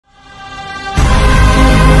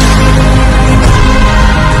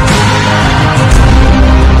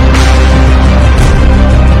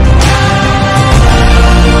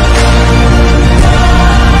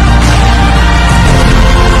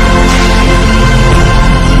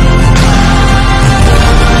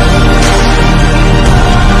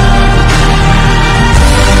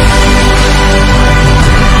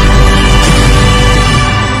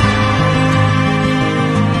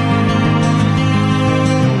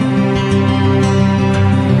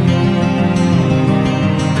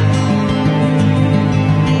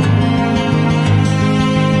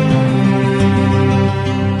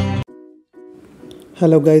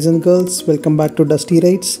Hello guys and girls, welcome back to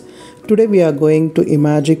dustirides. Today we are going to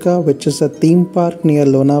Imagica, which is a theme park near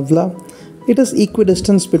Lonavala. It is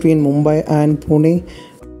equidistant between Mumbai and Pune.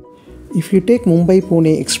 If you take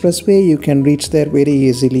Mumbai-Pune expressway, you can reach there very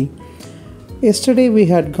easily. Yesterday we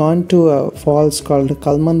had gone to a falls called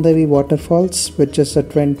Kalmandavi Waterfalls, which is a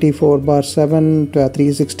 24/7 to a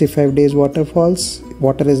 365 days waterfalls.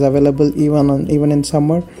 Water is available even in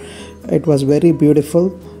summer. It was very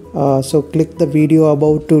beautiful. So click the video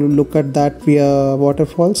above to look at that via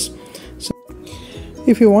waterfalls. So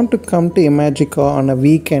if you want to come to Imagica on a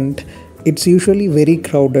weekend, it's usually very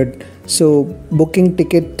crowded. So booking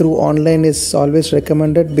ticket through online is always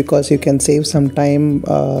recommended because you can save some time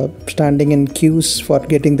standing in queues for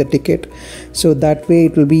getting the ticket. So that way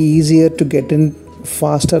it will be easier to get in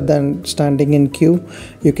faster than standing in queue.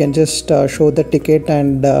 You can just show the ticket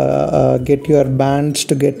and get your bands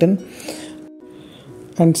to get in.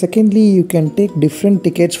 And secondly, you can take different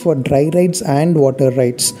tickets for dry rides and water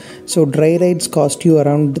rides. So dry rides cost you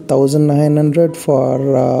around 1,900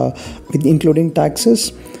 for including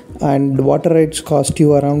taxes, and water rides cost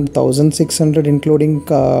you around 1,600 including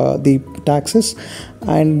the taxes,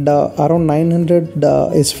 and around 900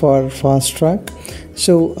 is for fast track.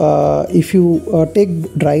 So if you take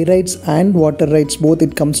dry rides and water rides both,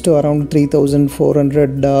 it comes to around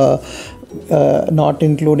 3,400, not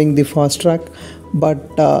including the fast track.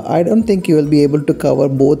 But I don't think you will be able to cover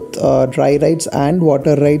both dry rides and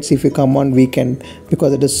water rides if you come on weekend,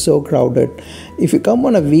 because it is so crowded. If you come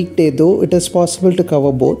on a weekday though, it is possible to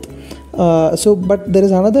cover both. But there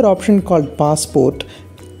is another option called passport,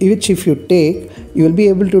 which if you take, you will be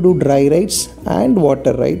able to do dry rides and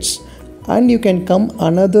water rides, and you can come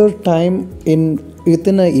another time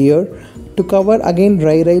within a year to cover again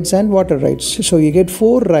dry rides and water rides. So you get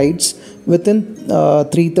 4 rides within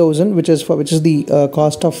 3,000, which is the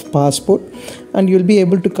cost of passport, and you'll be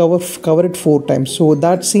able to cover it 4 times. So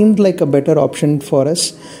that seemed like a better option for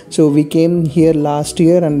us. So we came here last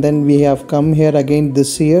year and then we have come here again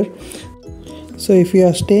this year. So if you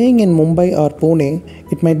are staying in Mumbai or Pune,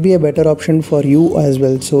 it might be a better option for you as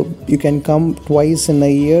well. So you can come twice in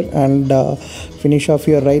a year and finish off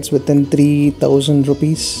your rides within 3,000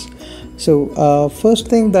 rupees. So first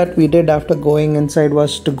thing that we did after going inside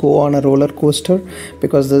was to go on a roller coaster,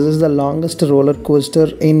 because this is the longest roller coaster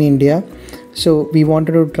in India. So we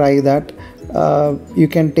wanted to try that. You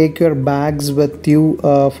can take your bags with you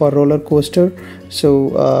for roller coaster. So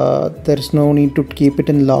there's no need to keep it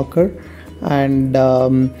in locker. And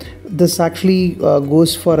this actually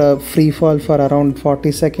goes for a free fall for around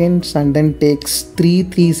 40 seconds and then takes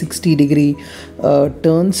 360-degree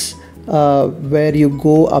turns, where you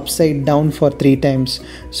go upside down for 3 times.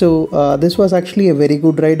 So this was actually a very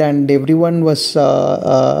good ride, and everyone was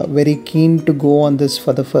very keen to go on this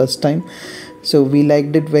for the first time. So we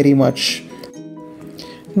liked it very much.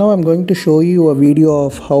 Now I'm going to show you a video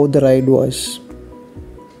of how the ride was.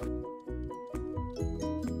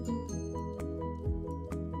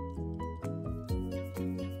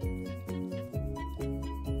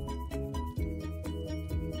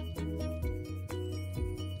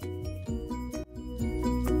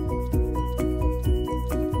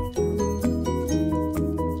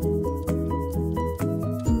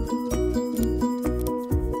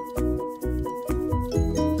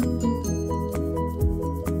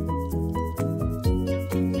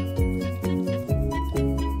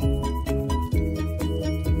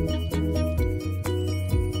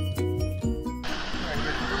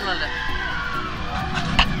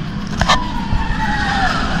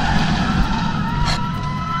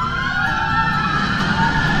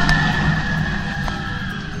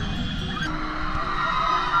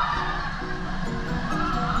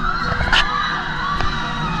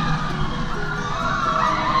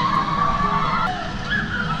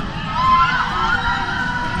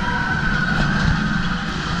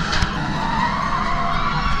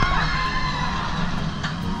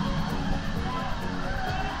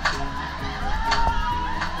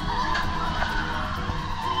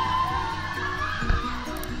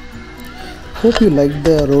 Hope you liked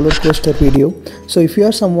the roller coaster video. So if you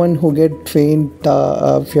are someone who get faint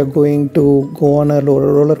if you're going to go on a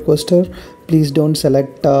roller coaster, please don't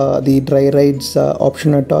select the dry rides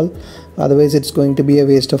option at all. Otherwise it's going to be a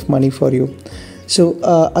waste of money for you. So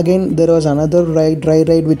again, there was another dry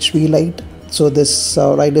ride which we liked. So this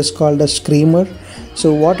ride is called a screamer.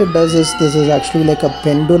 So what it does is, this is actually like a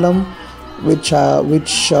pendulum which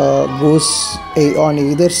goes on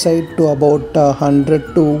either side to about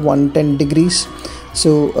 100 to 110 degrees.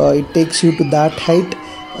 So it takes you to that height,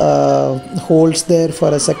 holds there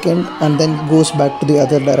for a second, and then goes back to the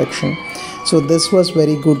other direction. So this was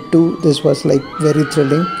very good too. This was like very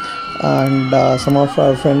thrilling, and some of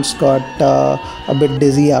our friends got a bit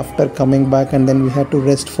dizzy after coming back, and then we had to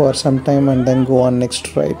rest for some time and then go on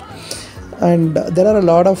next ride. And there are a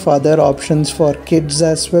lot of other options for kids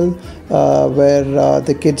as well, where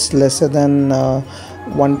the kids lesser than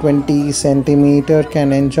 120 centimeter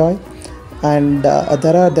can enjoy. And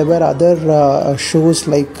there were other shows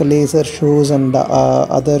like laser shows and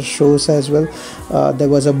other shows as well. There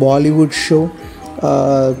was a Bollywood show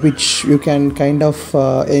which you can kind of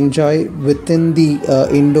enjoy within the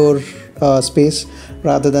indoor space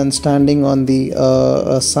rather than standing on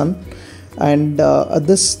the sun. And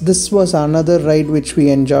this was another ride which we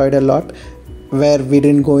enjoyed a lot, where we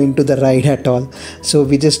didn't go into the ride at all, so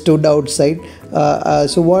we just stood outside.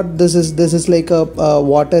 So what this is like a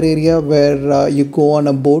water area where you go on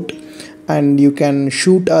a boat and you can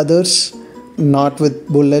shoot others, not with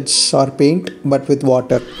bullets or paint but with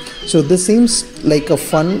water. So this seems like a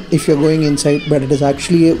fun if you're going inside, but it is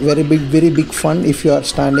actually a very big fun if you are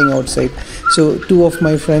standing outside. So two of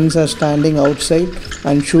my friends are standing outside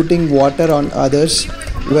and shooting water on others,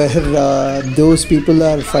 where those people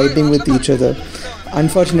are fighting with each other.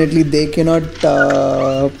 Unfortunately, they cannot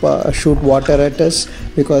shoot water at us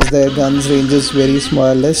because their guns range is very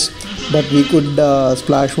less, but we could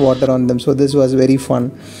splash water on them. So this was very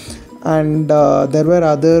fun. And there were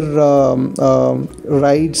other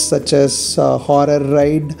rides such as horror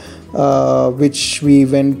ride, which we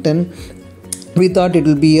went in. We thought it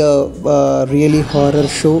will be a really horror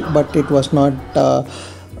show, but it was not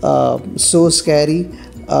so scary.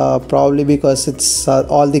 Probably because it's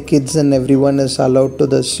all the kids and everyone is allowed to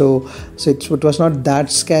this, so it was not that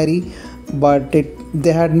scary, but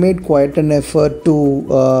they had made quite an effort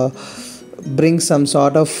to bring some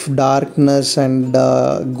sort of darkness and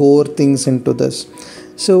gore things into this.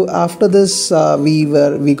 So after this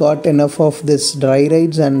we got enough of this dry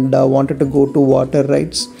rides and wanted to go to water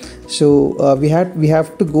rides. So we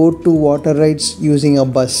have to go to water rides using a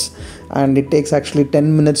bus, and it takes actually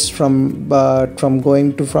 10 minutes from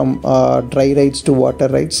going to from dry rides to water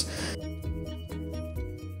rides.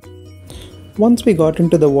 Once we got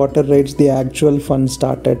into the water rides, the actual fun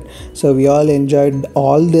started. So we all enjoyed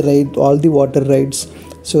all the water rides.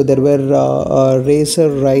 So there were racer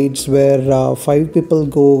rides where 5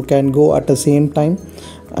 people can go at the same time,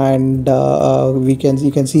 and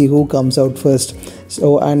you can see who comes out first.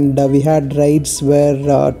 So and we had rides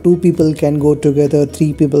where 2 people can go together,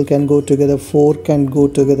 3 people can go together, 4 can go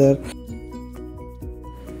together.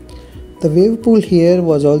 The wave pool here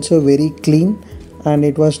was also very clean, and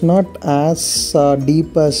it was not as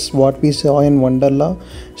deep as what we saw in Wonderla.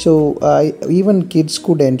 So even kids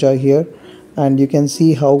could enjoy here, and you can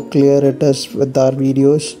see how clear it is with our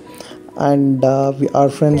videos. And our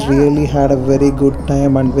friends really had a very good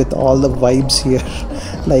time, and with all the vibes here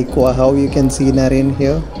like how you can see Naren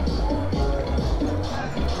here.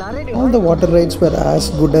 All the water rides were as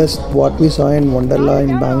good as what we saw in Wonderla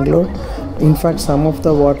in Bangalore. In fact, some of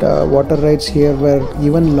the water rides here were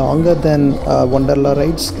even longer than Wonderla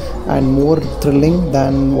rides and more thrilling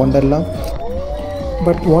than Wonderla.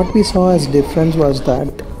 But what we saw as difference was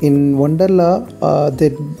that in Wonderla, the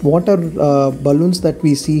water balloons that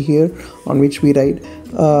we see here on which we ride,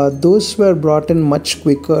 those were brought in much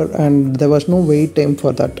quicker, and there was no wait time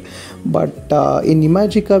for that. But in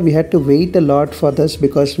Imagica, we had to wait a lot for this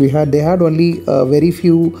because they had only very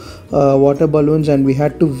few water balloons, and we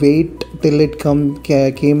had to wait till it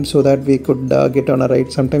came so that we could get on a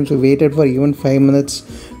ride. Sometimes we waited for even 5 minutes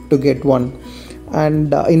to get one.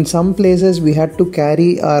 And in some places we had to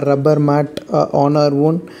carry a rubber mat on our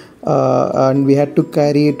own, and we had to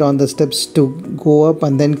carry it on the steps to go up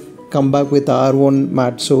and then come back with our own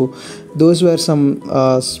mat. So those were some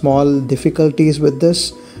small difficulties with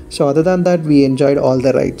this. So other than that, we enjoyed all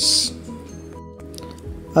the rides.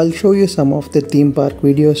 I'll show you some of the theme park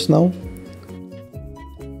videos now.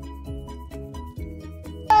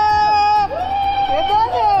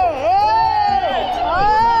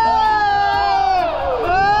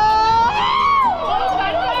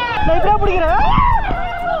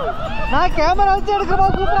 Camera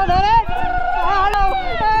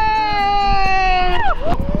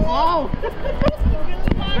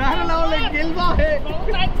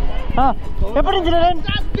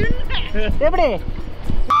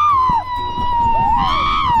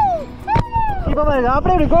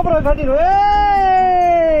அப்படியே கோபுர காட்டிடு.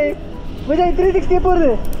 விஜய் 360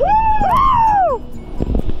 போகுது.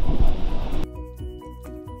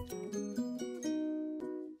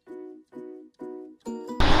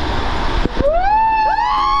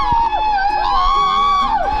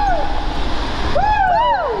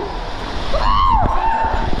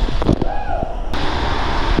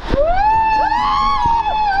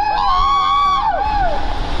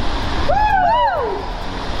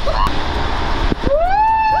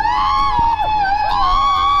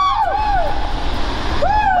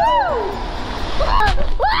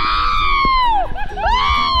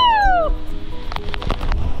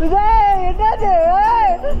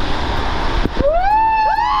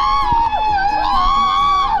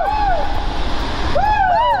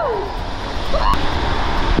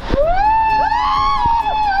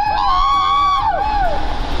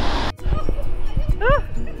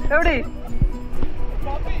 எப்படி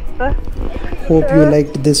Hope you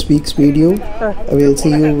liked this week's video. I will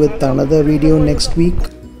see you with another video next week.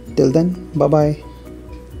 Till then, bye bye.